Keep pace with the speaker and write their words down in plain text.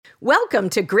Welcome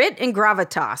to Grit and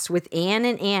Gravitas with Ann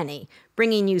and Annie,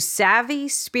 bringing you savvy,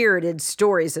 spirited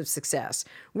stories of success.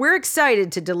 We're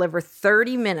excited to deliver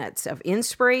 30 minutes of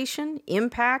inspiration,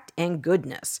 impact, and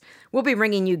goodness. We'll be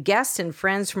bringing you guests and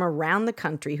friends from around the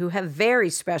country who have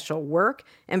very special work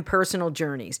and personal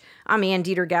journeys. I'm Ann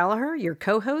Deeter Gallaher, your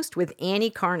co-host with Annie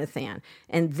Carnathan,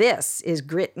 and this is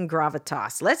Grit and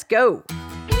Gravitas. Let's go!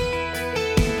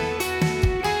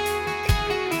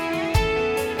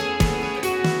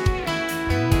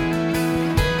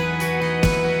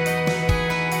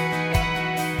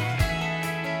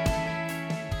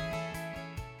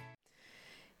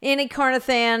 Annie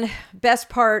Carnathan, best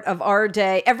part of our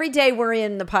day. Every day we're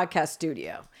in the podcast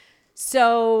studio.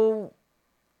 So,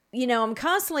 I'm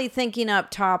constantly thinking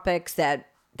up topics that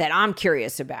I'm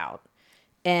curious about.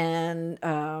 And,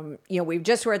 we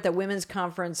just were at the women's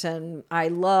conference and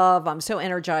I'm so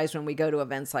energized when we go to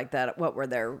events like that. What were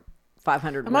there?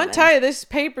 500 I'm women. going to tell you, these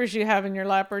papers you have in your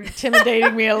lap are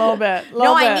intimidating me a little bit.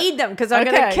 I need them because I'm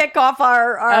going to kick off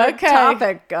our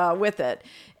topic with it.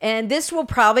 And this will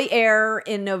probably air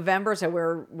in November, so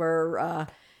we're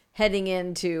heading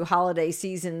into holiday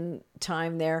season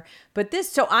time there.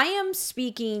 So I am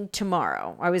speaking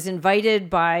tomorrow. I was invited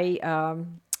by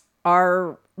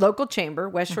our local chamber,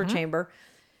 West Shore Chamber,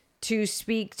 to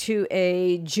speak to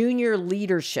a junior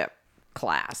leadership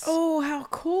class. Oh, how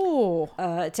cool.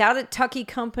 It's out at Tucky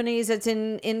Companies. It's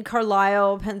in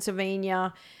Carlisle,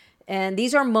 Pennsylvania. And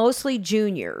these are mostly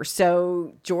juniors.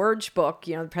 So George Book,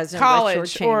 the president of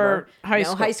West Shore Chamber.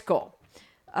 Or high school.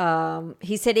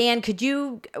 He said, Ann,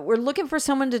 we're looking for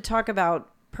someone to talk about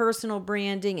personal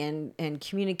branding and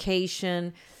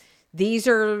communication. These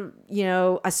are,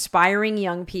 aspiring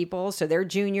young people. So they're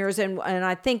juniors and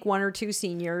I think one or two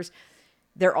seniors.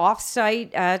 They're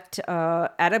off-site at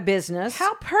a business.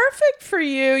 How perfect for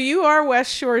you. You are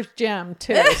West Shore's gem,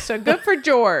 too. So good for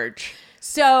George.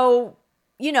 So,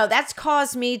 that's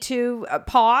caused me to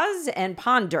pause and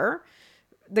ponder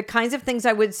the kinds of things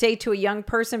I would say to a young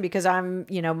person because I'm,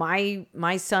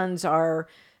 my sons are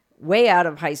way out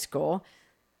of high school,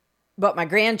 but my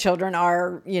grandchildren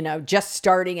are, just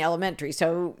starting elementary.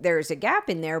 So there's a gap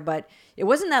in there, but it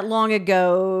wasn't that long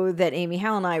ago that Amy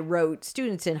Howell and I wrote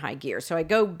Students in High Gear. So I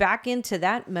go back into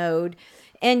that mode.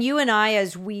 And you and I,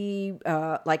 as we,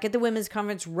 like at the women's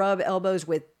conference, rub elbows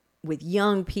with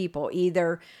young people,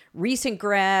 either recent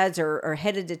grads or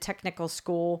headed to technical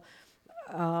school.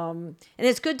 And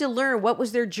it's good to learn what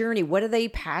was their journey. What are they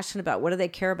passionate about? What do they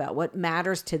care about? What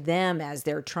matters to them as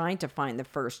they're trying to find the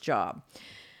first job?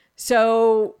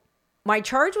 So my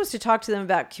charge was to talk to them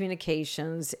about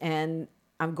communications, and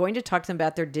I'm going to talk to them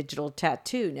about their digital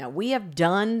tattoo. Now, we have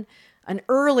done an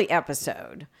early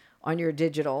episode on your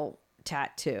digital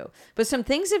tattoo, but some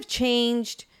things have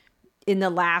changed in the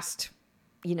last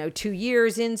 2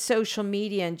 years in social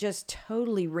media and just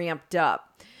totally ramped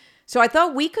up. So I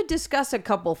thought we could discuss a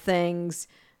couple things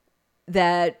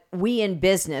that we in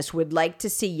business would like to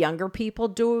see younger people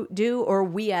do, or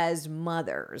we as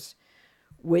mothers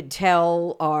would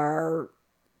tell our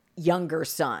younger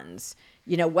sons,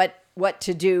 what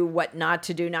to do, what not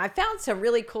to do. Now, I found some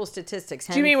really cool statistics.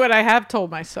 Do you mean what I have told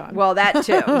my son? Well, that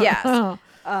too, yes.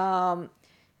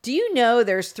 Do you know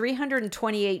there's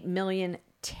 328 million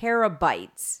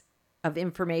terabytes of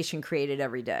information created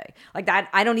every day? Like that,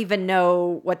 I don't even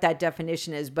know what that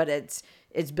definition is, but it's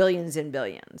billions and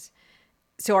billions.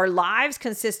 So our lives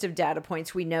consist of data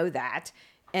points. We know that.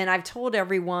 And I've told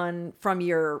everyone from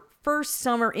your first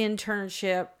summer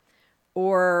internship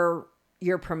or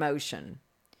your promotion,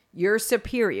 your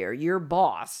superior, your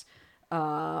boss,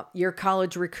 your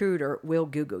college recruiter will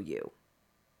Google you.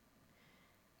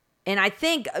 And I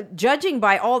think, judging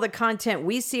by all the content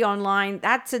we see online,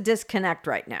 that's a disconnect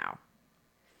right now.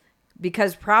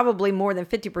 Because probably more than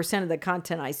 50% of the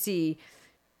content I see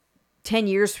 10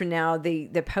 years from now,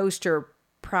 the poster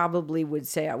probably would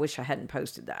say, I wish I hadn't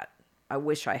posted that. I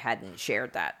wish I hadn't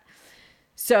shared that.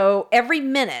 So every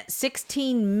minute,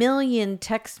 16 million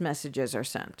text messages are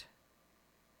sent.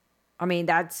 I mean,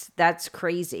 that's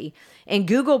crazy. And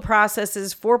Google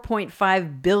processes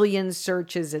 4.5 billion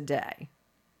searches a day.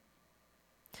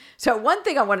 So one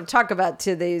thing I want to talk about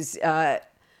to these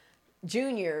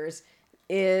juniors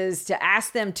is to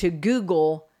ask them to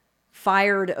Google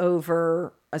fired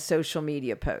over a social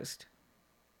media post.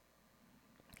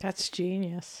 That's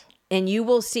genius. And you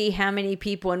will see how many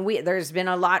people, and there's been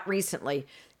a lot recently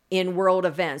in world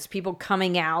events, people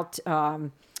coming out,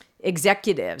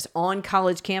 executives on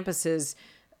college campuses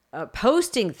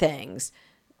posting things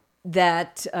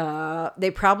that they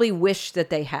probably wish that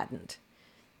they hadn't,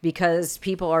 because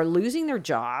people are losing their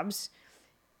jobs,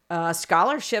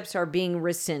 scholarships are being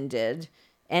rescinded,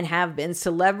 and have been.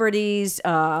 Celebrities,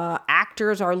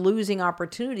 actors are losing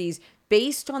opportunities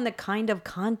based on the kind of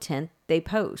content they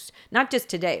post. Not just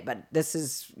today, but this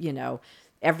is,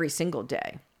 every single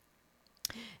day.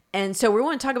 And so we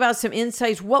want to talk about some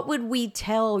insights. What would we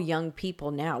tell young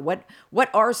people now? What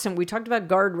are some, we talked about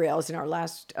guardrails in our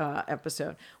last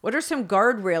episode. What are some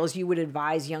guardrails you would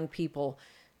advise young people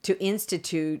to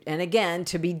institute, and again,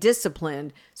 to be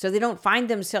disciplined so they don't find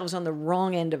themselves on the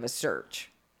wrong end of a search?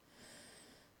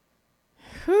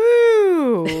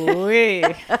 Whoo-wee.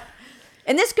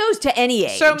 And this goes to any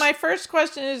age. So my first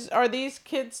question is, are these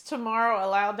kids tomorrow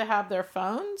allowed to have their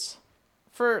phones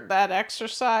for that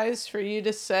exercise for you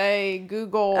to say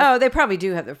Google? Oh, they probably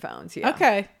do have their phones. Yeah.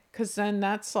 Okay. Because then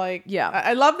that's like, yeah.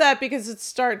 I love that because it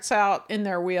starts out in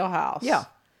their wheelhouse. Yeah.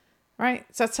 Right.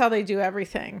 So that's how they do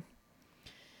everything.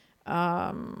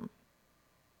 I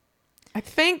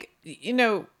think,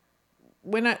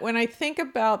 when I think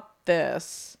about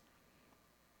this,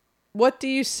 what do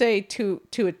you say to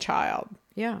a child?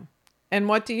 Yeah. And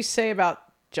what do you say about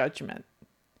judgment?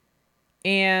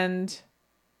 And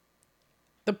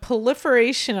the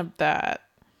proliferation of that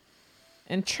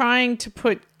and trying to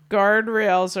put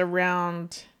guardrails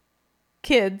around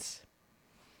kids,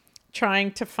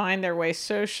 trying to find their way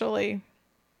socially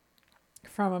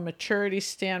from a maturity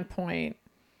standpoint,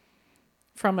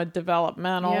 from a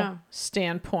developmental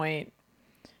standpoint.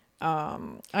 I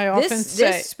often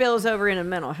say this spills over into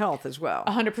mental health as well.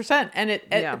 100%. And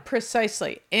it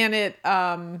precisely. And it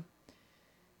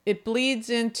bleeds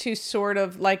into sort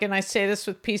of like, and I say this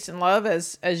with peace and love,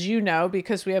 as you know,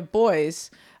 because we have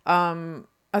boys,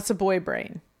 that's a boy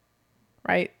brain,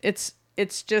 right? It's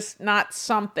just not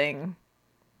something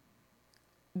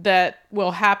that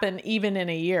will happen even in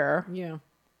a year. Yeah.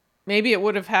 Maybe it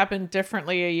would have happened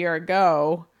differently a year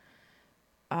ago.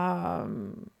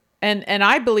 And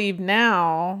I believe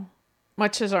now,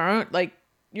 much as our own, like,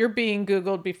 you're being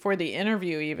Googled before the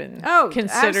interview even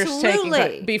considers taking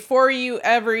place, before you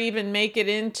ever even make it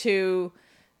into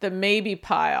the maybe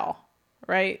pile,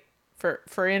 right?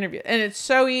 For interview. And it's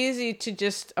so easy to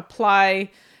just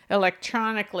apply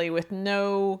electronically with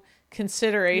no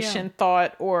consideration,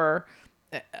 thought, or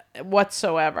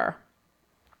whatsoever.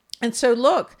 And so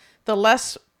look, the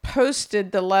less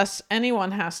posted, the less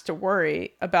anyone has to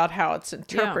worry about how it's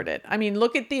interpreted. I mean,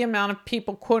 look at the amount of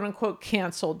people, quote unquote,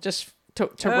 canceled just to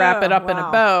wrap it up in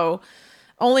a bow,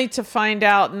 only to find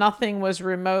out nothing was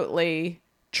remotely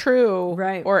true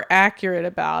or accurate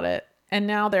about it. And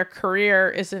now their career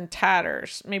is in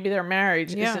tatters. Maybe their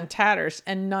marriage is in tatters,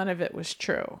 and none of it was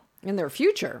true. In their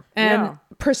future. And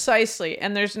precisely.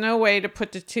 And there's no way to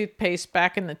put the toothpaste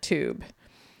back in the tube.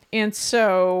 And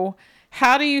so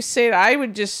how do you say that? I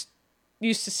would just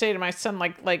used to say to my son,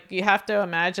 like you have to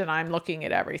imagine I'm looking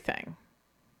at everything,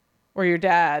 or your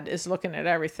dad is looking at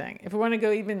everything. If we want to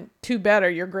go even two better,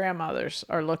 your grandmothers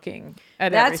are looking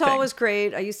at everything. That's always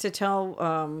great. I used to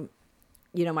tell,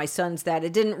 my sons that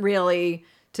it didn't really,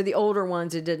 to the older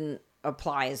ones, it didn't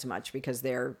apply as much because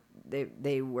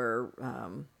they were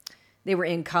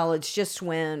in college just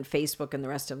when Facebook and the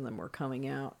rest of them were coming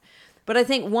out. But I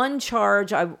think one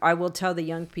charge I will tell the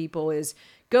young people is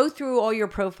go through all your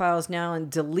profiles now and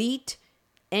delete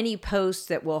any posts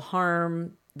that will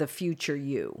harm the future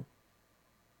you.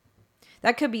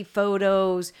 That could be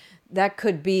photos. That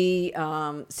could be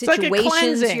situations. It's like a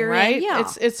cleansing, you're right? in. Yeah.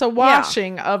 It's a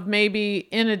washing of maybe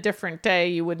in a different day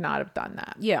you would not have done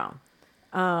that. Yeah.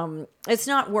 It's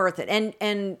not worth it.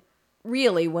 And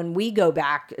really, when we go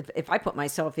back, if I put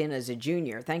myself in as a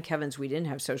junior, thank heavens we didn't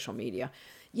have social media.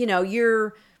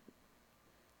 You're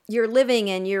living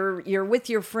and you're with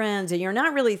your friends and you're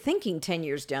not really thinking 10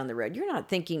 years down the road. You're not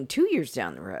thinking 2 years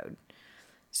down the road.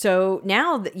 So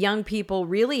now that young people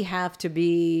really have to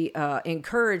be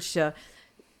encouraged to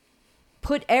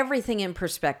put everything in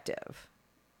perspective,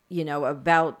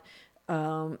 about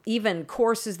even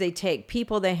courses they take,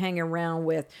 people they hang around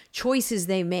with, choices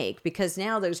they make, because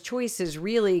now those choices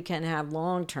really can have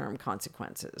long-term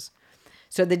consequences.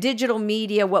 So the digital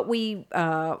media, what we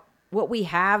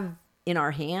have in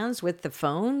our hands with the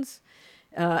phones,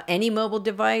 any mobile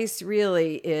device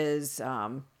really is,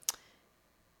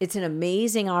 it's an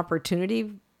amazing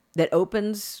opportunity that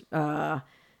opens, high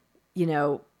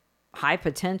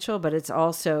potential, but it's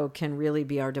also can really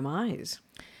be our demise.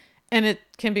 And it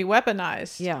can be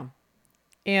weaponized. Yeah.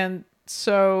 And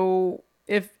so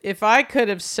if I could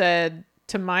have said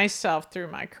to myself through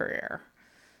my career,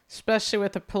 especially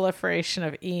with the proliferation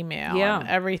of email and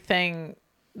everything,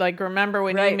 like remember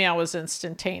when email was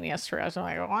instantaneous for us? I'm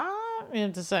like, what?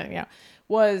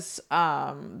 Was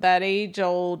that age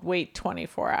old wait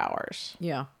 24 hours.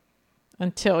 Yeah.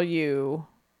 Until you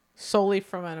solely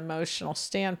from an emotional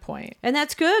standpoint. And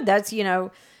that's good. That's,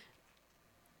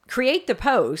 create the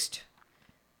post.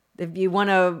 If you want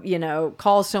to,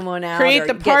 call someone out. Create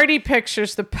the party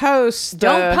pictures, the post.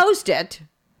 Don't post it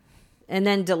and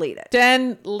then delete it.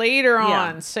 Then later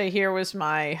on, say, here was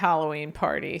my Halloween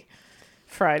party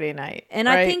Friday night. And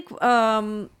right? I think,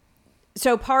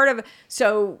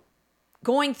 so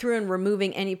going through and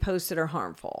removing any posts that are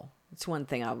harmful. It's one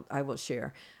thing I will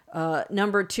share.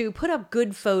 Number 2, put up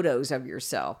good photos of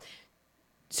yourself.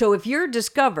 So if you're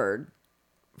discovered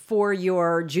for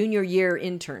your junior year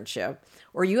internship,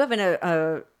 or you have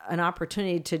an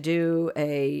opportunity to do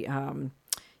a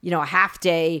half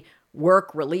day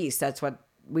work release, that's what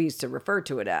we used to refer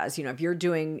to it as. If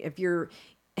you're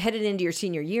headed into your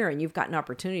senior year and you've got an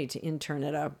opportunity to intern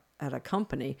at a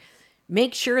company,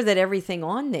 make sure that everything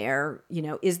on there,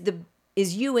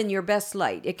 is you in your best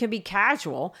light. It can be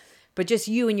casual, but just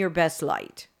you in your best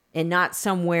light, and not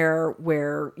somewhere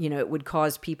where, it would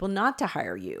cause people not to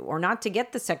hire you or not to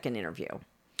get the second interview.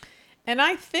 And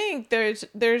I think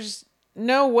there's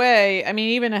no way, I mean,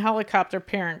 even a helicopter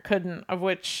parent couldn't, of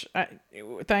which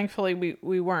thankfully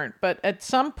we weren't, but at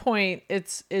some point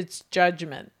it's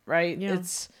judgment, right? Yeah.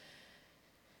 It's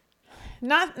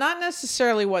not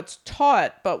necessarily what's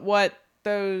taught, but what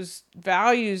those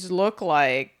values look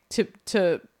like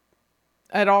to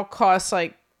at all costs,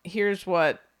 like, here's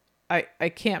what I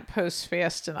can't post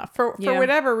fast enough for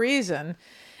whatever reason.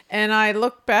 And I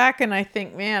look back and I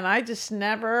think, man, I just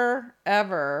never,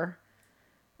 ever,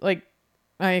 like,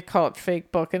 I call it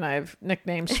fake book and I have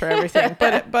nicknames for everything,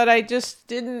 but I just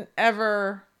didn't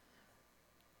ever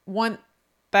want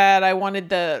that. I wanted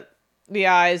the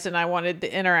eyes, and I wanted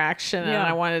the interaction, and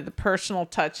I wanted the personal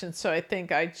touch. And so I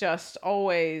think I just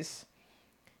always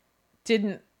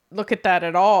didn't look at that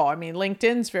at all. I mean,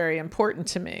 LinkedIn's very important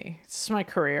to me. It's my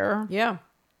career. Yeah.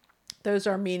 Those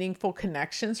are meaningful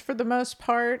connections for the most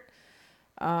part.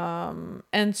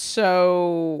 And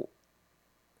so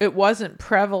it wasn't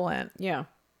prevalent in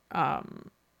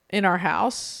our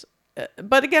house.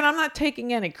 But again, I'm not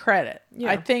taking any credit. Yeah.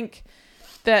 I think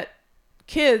that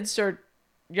kids or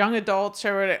young adults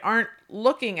or whatever aren't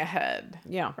looking ahead.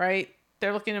 Yeah. Right?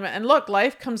 They're looking at, and look,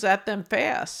 life comes at them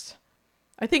fast.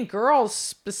 I think girls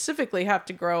specifically have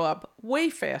to grow up way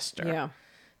faster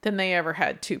than they ever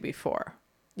had to before.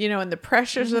 And the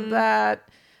pressures of that,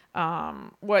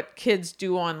 what kids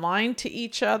do online to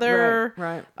each other.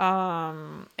 Right.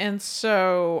 And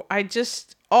so I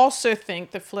just also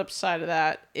think the flip side of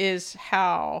that is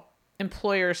how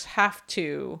employers have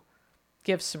to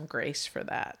give some grace for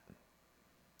that.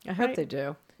 I hope they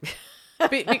do.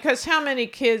 Because how many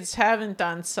kids haven't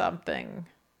done something?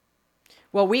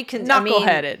 Well, we can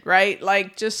knuckleheaded, right?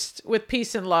 Like, just with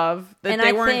peace and love that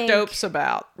they weren't dopes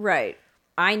about. Right.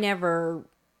 I never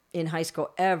in high school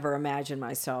ever imagined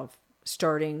myself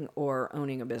starting or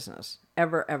owning a business.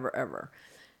 Ever, ever, ever.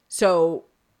 So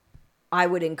I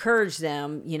would encourage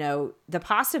them, the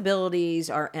possibilities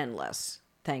are endless,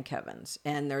 thank heavens.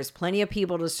 And there's plenty of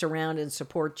people to surround and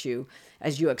support you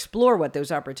as you explore what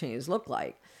those opportunities look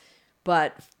like.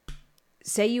 But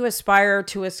say you aspire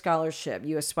to a scholarship,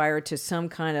 you aspire to some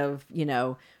kind of,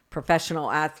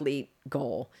 professional athlete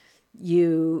goal.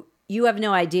 You have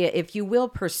no idea if you will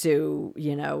pursue,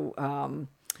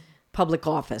 public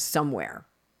office somewhere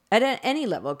at any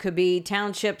level. It could be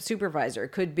township supervisor, it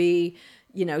could be,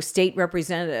 state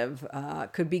representative,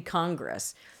 could be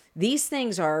Congress. These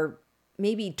things are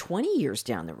maybe 20 years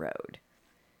down the road.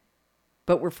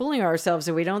 But we're fooling ourselves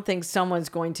if we don't think someone's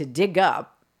going to dig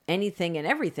up anything and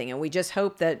everything. And we just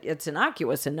hope that it's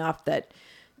innocuous enough that,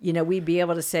 we'd be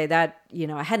able to say that,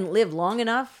 I hadn't lived long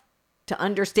enough to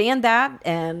understand that.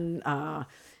 And, I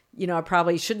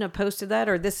probably shouldn't have posted that,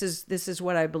 or this is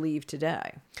what I believe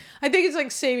today. I think it's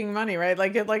like saving money, right?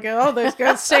 There's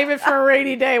got to save it for a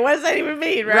rainy day. What does that even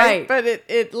mean, right? But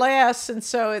it lasts. And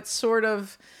so it's sort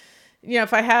of,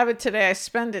 if I have it today, I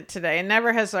spend it today. And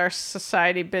never has our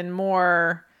society been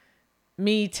more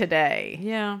me today.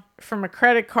 Yeah. From a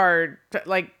credit card,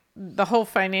 like the whole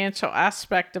financial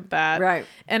aspect of that. Right.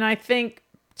 And I think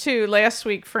too, last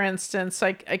week, for instance,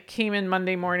 I came in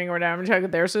Monday morning or whatever, I'm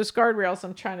talking, there's those guardrails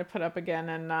I'm trying to put up again.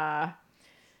 And I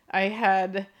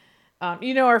had,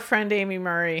 our friend Amy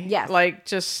Murray. Yes.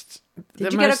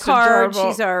 Did you get a card?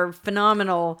 She's our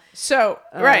phenomenal. So,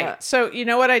 right. So, you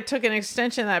know what? I took an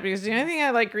extension of that because the only thing I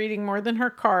like reading more than her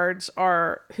cards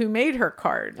are who made her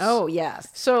cards. Oh, yes.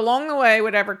 So along the way,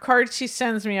 whatever card she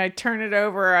sends me, I turn it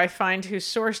over, I find who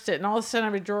sourced it. And all of a sudden I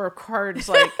have a drawer of cards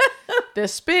like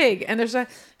this big. And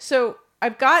so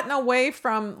I've gotten away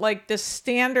from like the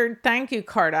standard thank you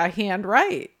card I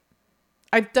handwrite.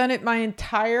 I've done it my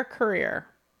entire career.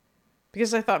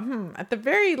 because I thought, at the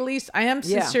very least, I am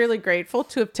sincerely grateful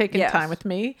to have taken time with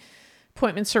me.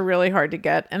 Appointments are really hard to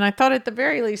get. And I thought at the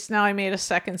very least, now I made a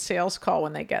second sales call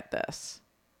when they get this.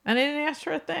 And I didn't ask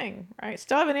for a thing, right?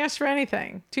 Still haven't asked for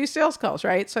anything. 2 sales calls,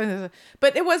 right? So,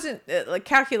 but it wasn't like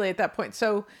calculated at that point.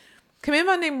 So come in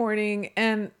Monday morning,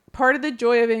 and part of the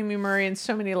joy of Amy Murray in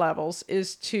so many levels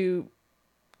is to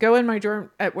go in my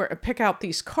drawer at where pick out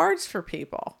these cards for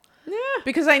people. Yeah.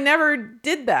 Because I never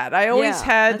did that. I always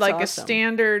had like a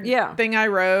standard thing I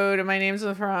wrote, and my name's on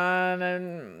the front,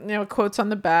 and quotes on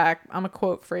the back. I'm a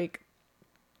quote freak.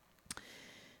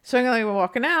 So I'm like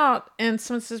walking out, and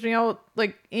someone says to me, "Oh,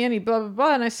 like Annie, blah blah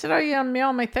blah," and I said, "Oh yeah, I'm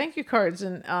mailing my thank you cards."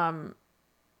 And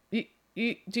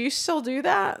you do you still do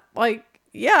that? Like,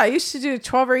 yeah, I used to do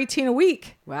 12 or 18 a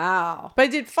week. Wow. But I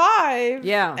did 5.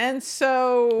 Yeah. And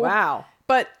so wow.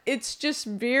 But it's just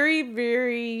very,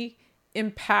 very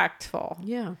impactful.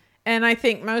 Yeah. And I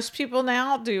think most people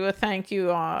now do a thank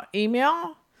you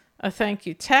email, a thank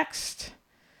you text.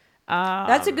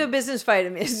 That's a good business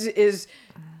vitamin, is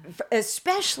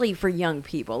especially for young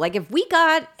people. Like if we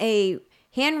got a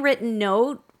handwritten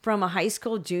note from a high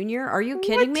school junior, are you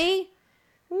kidding me?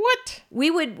 What?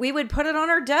 We would put it on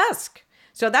our desk.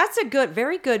 So that's a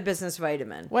very good business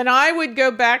vitamin. When I would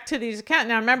go back to these accounts,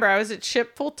 now remember, I was at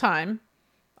SHIP full time.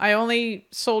 I only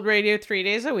sold radio 3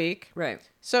 days a week. Right.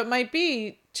 So it might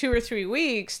be 2 or 3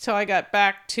 weeks till I got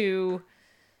back to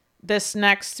this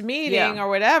next meeting or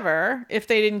whatever, if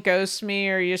they didn't ghost me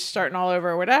or you're starting all over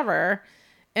or whatever.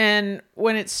 And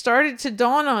when it started to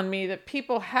dawn on me that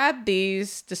people had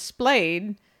these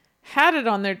displayed, had it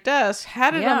on their desk,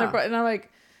 had it on their butt, and I'm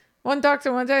like, one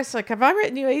doctor one day, it's like, "Have I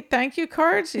written you 8 thank you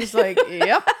cards?" He's like,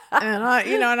 "Yep." And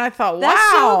I thought, wow.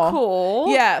 That's so cool.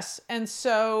 Yes. And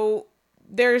so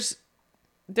there's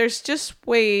just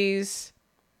ways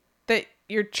that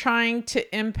you're trying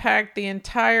to impact the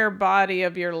entire body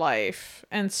of your life.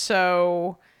 And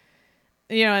so,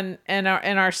 and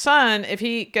our son, if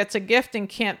he gets a gift and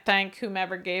can't thank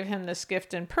whomever gave him this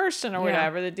gift in person or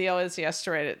whatever, the deal is he has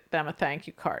to write them a thank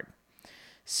you card.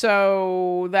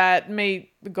 So that may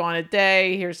go on a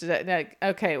day. Here's like,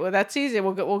 okay, well that's easy.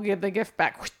 We'll give the gift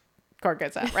back. Card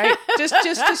gets out, right? just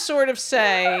to sort of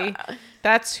say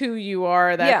that's who you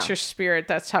are. That's your spirit.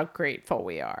 That's how grateful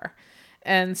we are.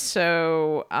 And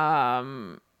so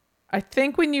I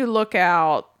think when you look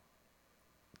out,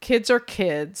 kids are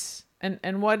kids,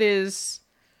 and what is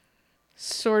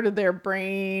sort of their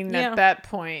brain at that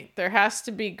point, there has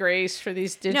to be grace for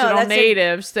these digital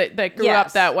natives that grew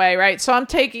up that way, right? So I'm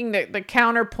taking the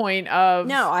counterpoint of...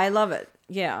 No, I love it.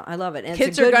 Yeah, I love it. And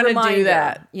kids are going to do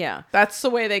that. Yeah. That's the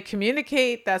way they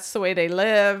communicate. That's the way they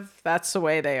live. That's the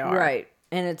way they are. Right.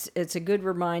 And it's a good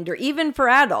reminder, even for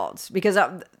adults, because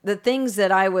the things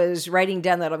that I was writing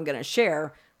down that I'm going to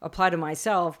share apply to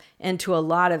myself and to a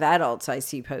lot of adults I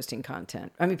see posting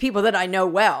content. I mean, people that I know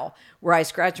well, where I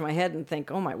scratch my head and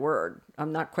think, oh my word,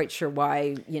 I'm not quite sure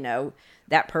why,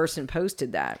 that person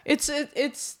posted that. It's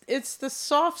the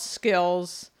soft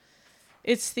skills.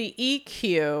 It's the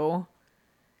EQ.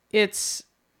 It's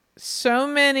so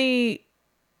many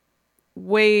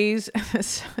ways.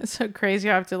 It's so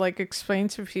crazy. I have to explain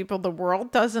to people the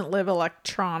world doesn't live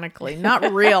electronically.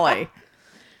 Not really.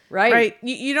 Right.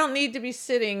 You don't need to be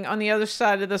sitting on the other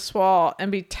side of this wall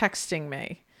and be texting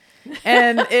me.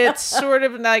 And it's sort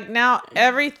of like now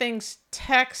everything's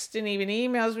text and even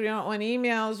emails. We don't want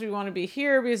emails. We want to be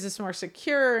here because it's more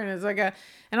secure. And it's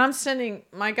and I'm sending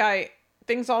my guy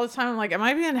things all the time. I'm like, am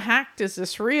I being hacked? Is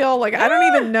this real? I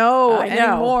don't even know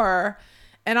anymore.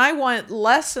 And I want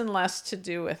less and less to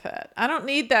do with it. I don't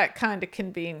need that kind of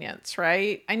convenience,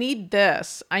 right? I need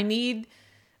this. I need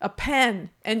a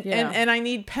pen and I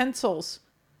need pencils,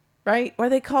 right? What are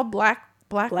they called?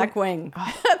 Blackwing.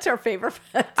 Oh. That's our favorite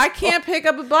pencil. I can't pick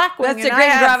up a Blackwing. That's a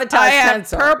great gravitas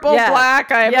pencil. I have purple,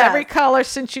 black. I have every color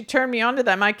since you turned me onto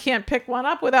them. I can't pick one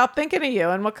up without thinking of you.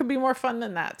 And what could be more fun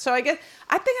than that? So I think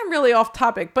I'm really off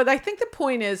topic, but I think the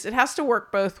point is it has to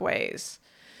work both ways.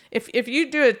 If you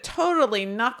do a totally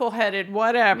knuckleheaded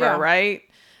whatever, right?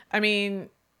 I mean,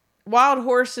 wild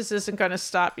horses isn't going to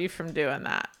stop you from doing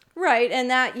that. Right. And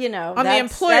that, on the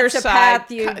employer side, path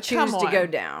you choose to go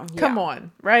down. Yeah. Come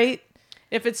on, right?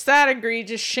 If it's that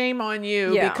egregious, shame on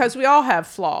you, because we all have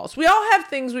flaws. We all have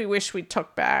things we wish we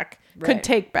took back, could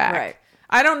take back. Right.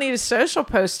 I don't need a social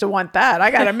post to want that. I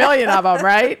got a million of them,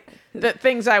 right? The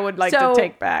things I would like to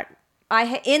take back.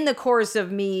 In the course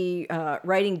of me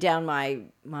writing down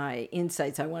my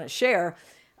insights I want to share,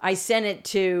 I sent it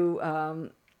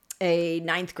to a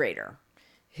 9th grader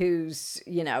who's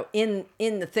in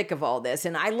the thick of all this,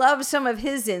 and I love some of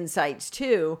his insights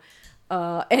too.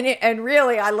 And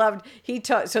really, I loved,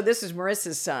 so this is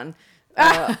Marissa's son,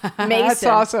 Mason. That's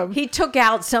awesome. He took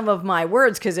out some of my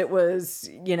words because it was,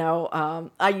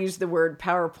 I used the word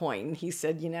PowerPoint. And he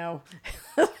said,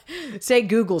 say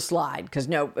Google slide, because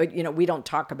we don't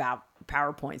talk about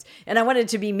PowerPoints. And I wanted it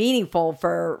to be meaningful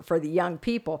for the young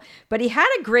people. But he had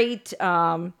a great,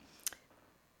 so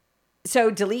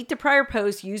delete the prior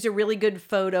post, use a really good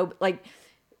photo, like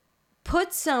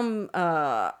put some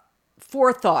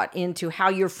forethought into how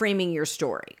you're framing your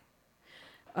story.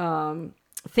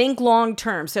 Think long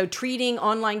term. So treating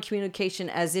online communication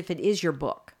as if it is your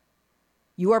book.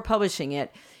 You are publishing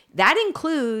it. That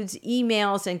includes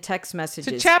emails and text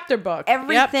messages. It's a chapter book.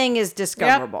 Everything is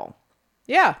discoverable.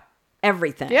 Yeah.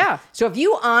 Everything. Yeah. So if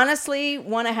you honestly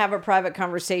want to have a private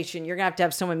conversation, you're going to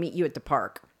have someone meet you at the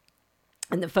park.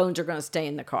 And the phones are going to stay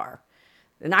in the car.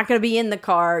 They're not going to be in the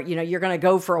car. You're going to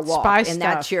go for a walk. Spy and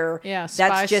stuff.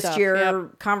 That's just your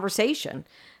conversation.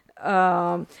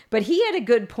 But he had a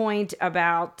good point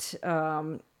about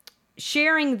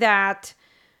sharing that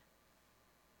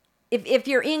if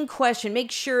you're in question,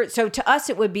 make sure. So to us,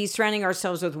 it would be surrounding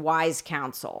ourselves with wise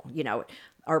counsel,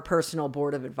 our personal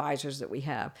board of advisors that we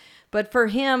have. But for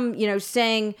him,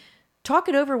 saying, talk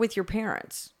it over with your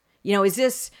parents. Is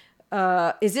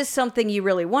this something you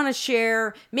really want to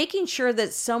share? Making sure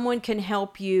that someone can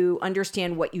help you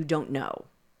understand what you don't know.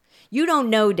 You don't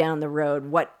know down the road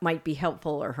what might be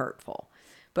helpful or hurtful,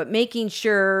 but making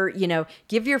sure,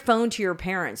 give your phone to your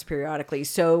parents periodically.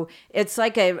 So it's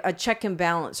like a check and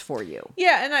balance for you.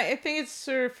 Yeah. And I think it's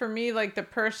sort of, for me, like the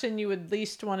person you would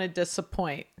least want to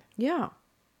disappoint. Yeah.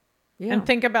 Yeah. And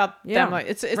think about them. Like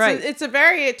it's a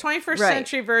very 21st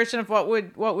century version of what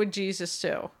would Jesus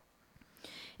do?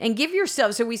 And give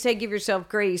yourself, so we say give yourself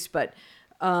grace, but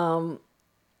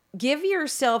give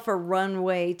yourself a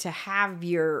runway to have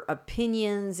your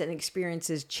opinions and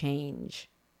experiences change.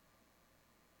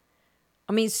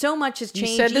 I mean, so much has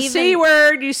changed. You said the C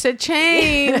word. You said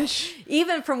change.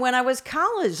 Even from when I was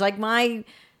college, like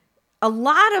a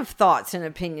lot of thoughts and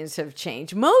opinions have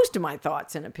changed. Most of my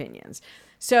thoughts and opinions.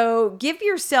 So give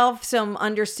yourself some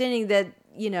understanding that,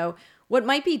 what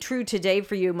might be true today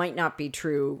for you might not be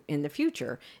true in the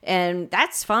future. And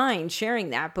that's fine sharing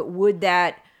that. But would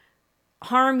that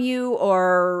harm you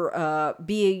or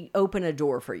open a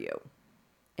door for you?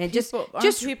 And just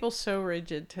people so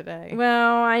rigid today.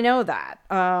 Well, I know that.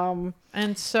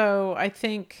 And so I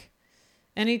think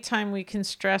anytime we can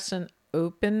stress an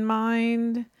open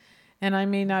mind, and I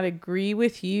may not agree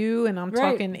with you, and I'm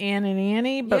talking Ann and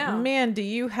Annie, but man, do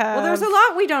you have... Well, there's a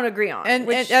lot we don't agree on. And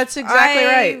that's exactly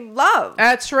right. I love.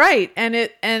 That's right. And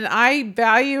I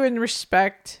value and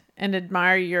respect and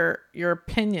admire your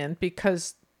opinion,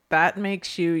 because that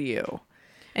makes you.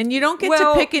 And you don't get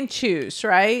to pick and choose,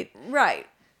 right? Right.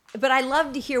 But I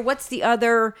love to hear what's the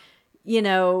other,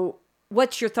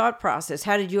 what's your thought process?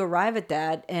 How did you arrive at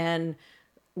that? And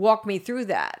walk me through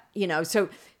that, So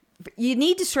you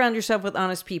need to surround yourself with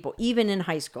honest people, even in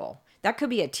high school. That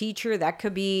could be a teacher. That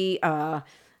could be, a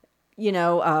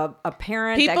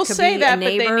parent. People that could say be that, a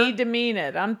neighbor. but they need to mean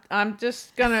it. I'm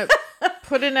just gonna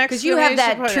put an exclamation. Because you have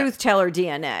that truth teller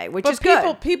DNA, which is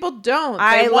good. People don't.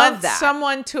 They want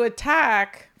someone to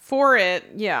attack for it.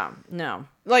 Yeah. No.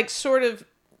 Like sort of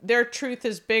their truth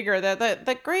is bigger.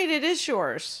 That great. It is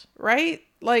yours, right?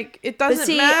 Like it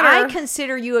doesn't matter. I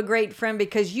consider you a great friend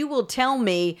because you will tell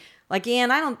me, like,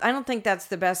 Ann, I don't think that's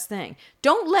the best thing.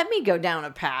 Don't let me go down a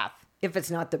path if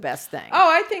it's not the best thing. Oh,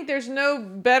 I think there's no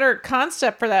better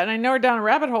concept for that. And I know we're down a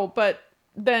rabbit hole, but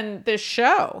than this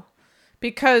show.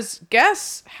 Because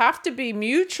guests have to be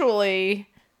mutually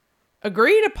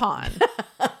agreed upon.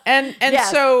 And yes.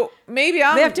 So maybe they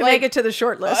have to make it to the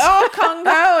short list. Oh, gung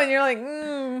ho. And you're like,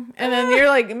 And then you're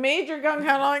like, major gung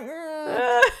ho. Like,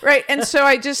 Right. And so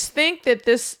I just think that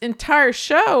this entire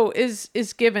show is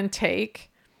give and take.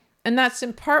 And that's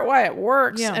in part why it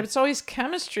works. Yeah. And it's always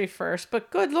chemistry first.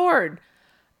 But good Lord,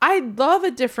 I love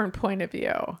a different point of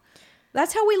view.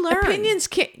 That's how we learn. Opinions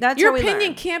can't. Your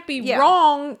opinion can't be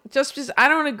wrong just because I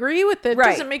don't agree with it. Right.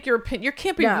 Doesn't make your opinion. You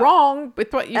can't be wrong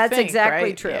with what you think. That's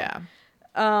exactly true. Yeah.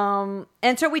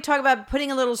 And so we talk about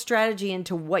putting a little strategy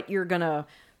into what you're gonna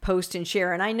post and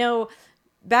share. And I know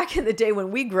back in the day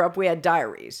when we grew up, we had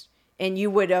diaries, and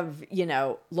you would have,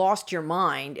 lost your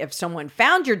mind if someone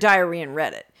found your diary and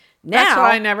read it. Now, that's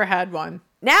why I never had one.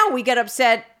 Now we get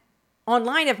upset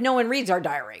online if no one reads our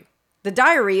diary. The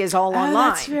diary is all online.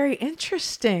 That's very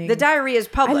interesting. The diary is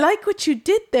public. I like what you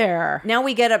did there. Now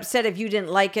we get upset if you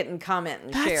didn't like it and comment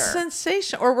and share. That's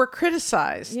sensational. Or we're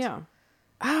criticized. Yeah.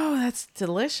 Oh, that's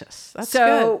delicious. That's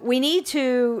so good. We need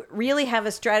to really have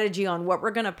a strategy on what we're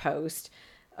going to post.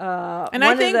 And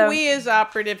I think we is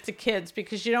operative to kids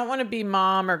because you don't want to be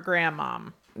mom or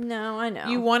grandmom. No, I know.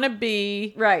 You want to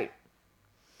be right.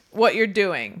 What you're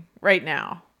doing right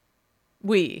now.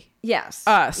 Yes.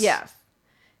 Us. Yes.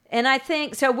 And I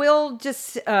think, so we'll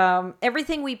just,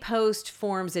 everything we post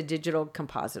forms a digital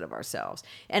composite of ourselves.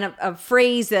 And a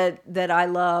phrase that I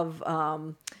love,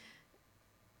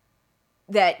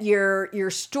 that your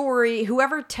story,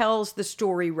 whoever tells the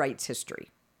story writes history.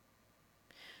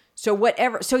 So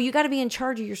you got to be in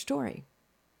charge of your story.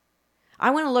 I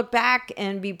want to look back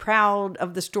and be proud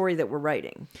of the story that we're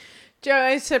writing.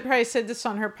 Joe, probably said this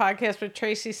on her podcast, but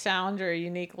Tracy Salinger,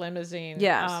 Unique Limousine.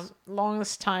 Yes.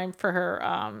 Longest time for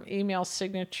her email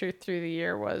signature through the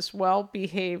year was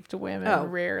well-behaved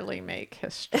women rarely make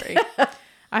history.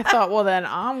 I thought, well, then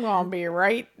I'm going to be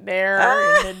right there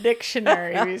in the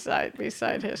dictionary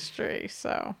beside history.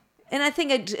 So, and I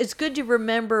think it's good to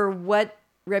remember what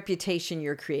reputation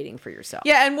you're creating for yourself.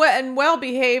 Yeah, and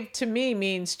well-behaved to me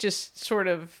means just sort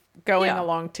of going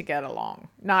along to get along,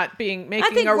 not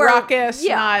making a ruckus,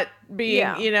 not being,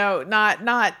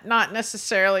 not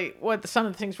necessarily what some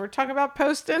of the things we're talking about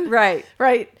posting. Right.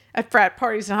 At frat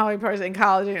parties and Halloween parties and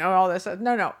college and all this stuff.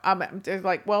 No. I'm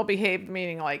like well-behaved,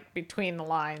 meaning like between the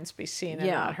lines, be seen and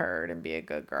not heard, and be a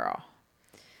good girl.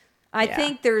 I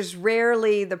think there's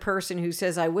rarely the person who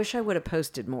says, I wish I would have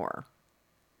posted more.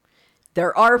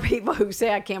 There are people who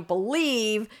say, I can't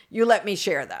believe you let me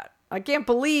share that. I can't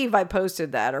believe I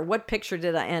posted that. Or what picture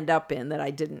did I end up in that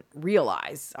I didn't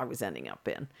realize I was ending up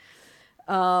in?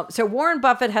 So Warren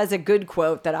Buffett has a good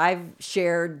quote that I've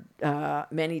shared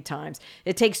many times.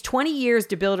 It takes 20 years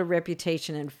to build a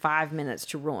reputation and 5 minutes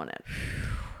to ruin it.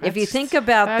 If you think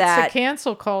about that's a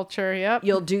cancel culture. Yep.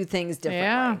 You'll do things differently.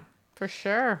 Yeah. For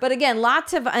sure. But again,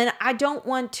 and I don't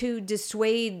want to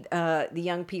dissuade the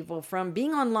young people from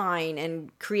being online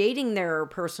and creating their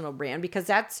personal brand, because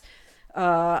that's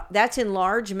in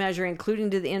large measure, including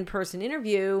to the in-person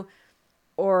interview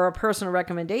or a personal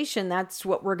recommendation. That's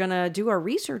what we're going to do our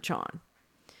research on.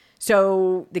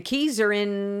 So the keys are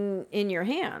in your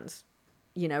hands.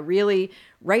 Really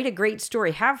write a great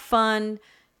story, have fun,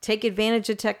 take advantage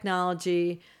of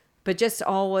technology, but just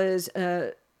always,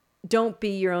 don't be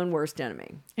your own worst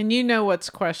enemy. And you know what's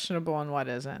questionable and what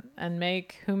isn't, and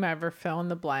make whomever fill in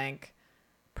the blank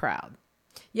proud.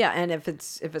 Yeah, and if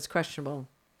it's questionable,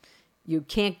 you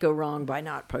can't go wrong by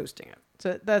not posting it.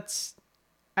 So that's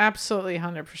absolutely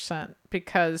 100%,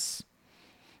 because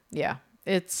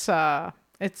it's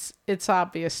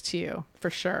obvious to you for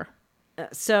sure.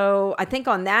 So I think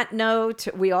on that note,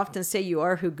 we often say you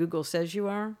are who Google says you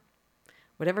are.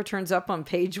 Whatever turns up on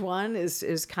page 1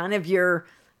 is kind of your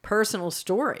personal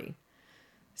story.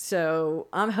 So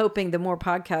I'm hoping the more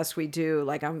podcasts we do,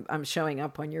 like I'm showing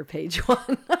up on your page 1.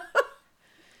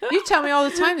 You tell me all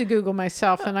the time to Google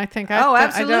myself, and I think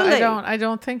absolutely. I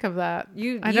don't think of that.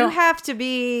 You have to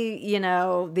be,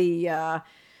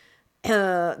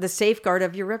 the safeguard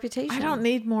of your reputation. I don't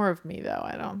need more of me though.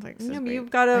 I don't think so.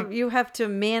 You have to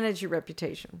manage your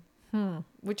reputation.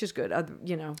 Which is good.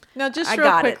 No, just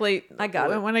real quickly. I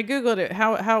got it. When I Googled it,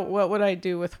 what would I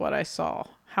do with what I saw?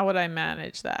 How would I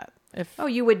manage that?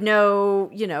 You would know,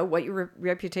 what your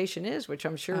reputation is, which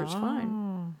I'm sure is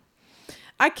fine.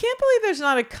 I can't believe there's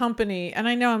not a company, and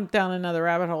I know I'm down another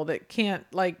rabbit hole, that can't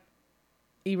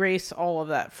erase all of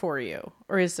that for you.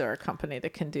 Or is there a company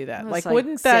that can do that?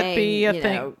 Wouldn't that be a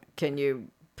thing? Can you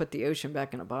put the ocean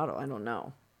back in a bottle? I don't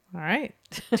know. All right.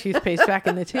 Toothpaste back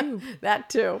in the tube. That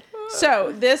too.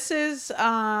 So this is,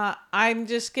 I'm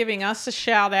just giving us a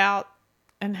shout out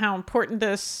and how important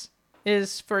this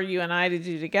is for you and I to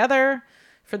do together,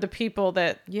 for the people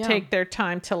that take their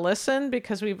time to listen,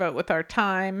 because we vote with our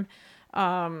time,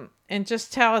 and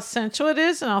just how essential it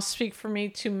is. And I'll speak for me,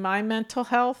 to my mental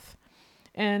health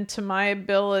and to my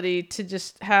ability to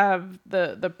just have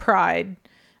the pride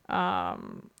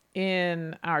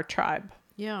in our tribe.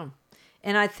 Yeah.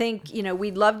 And I think,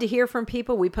 we'd love to hear from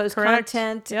people. We post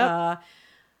content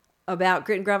about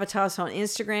Grit and Gravitas on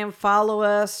Instagram. Follow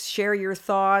us, share your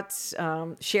thoughts,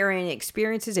 share any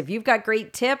experiences. If you've got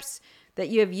great tips that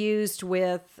you have used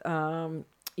with,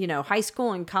 high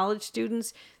school and college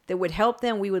students that would help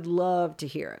them, we would love to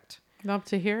hear it. Love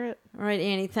to hear it. All right,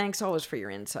 Annie, thanks always for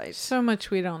your insights. So much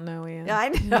we don't know, Ann. I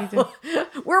know.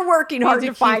 We're working hard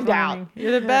to find out.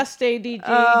 You're the best, ADG.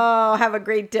 Oh, have a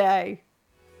great day.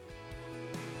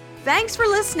 Thanks for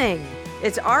listening.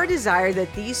 It's our desire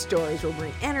that these stories will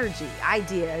bring energy,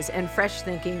 ideas, and fresh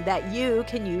thinking that you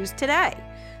can use today.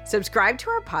 Subscribe to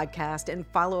our podcast and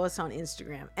follow us on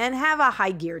Instagram, and have a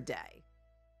high gear day.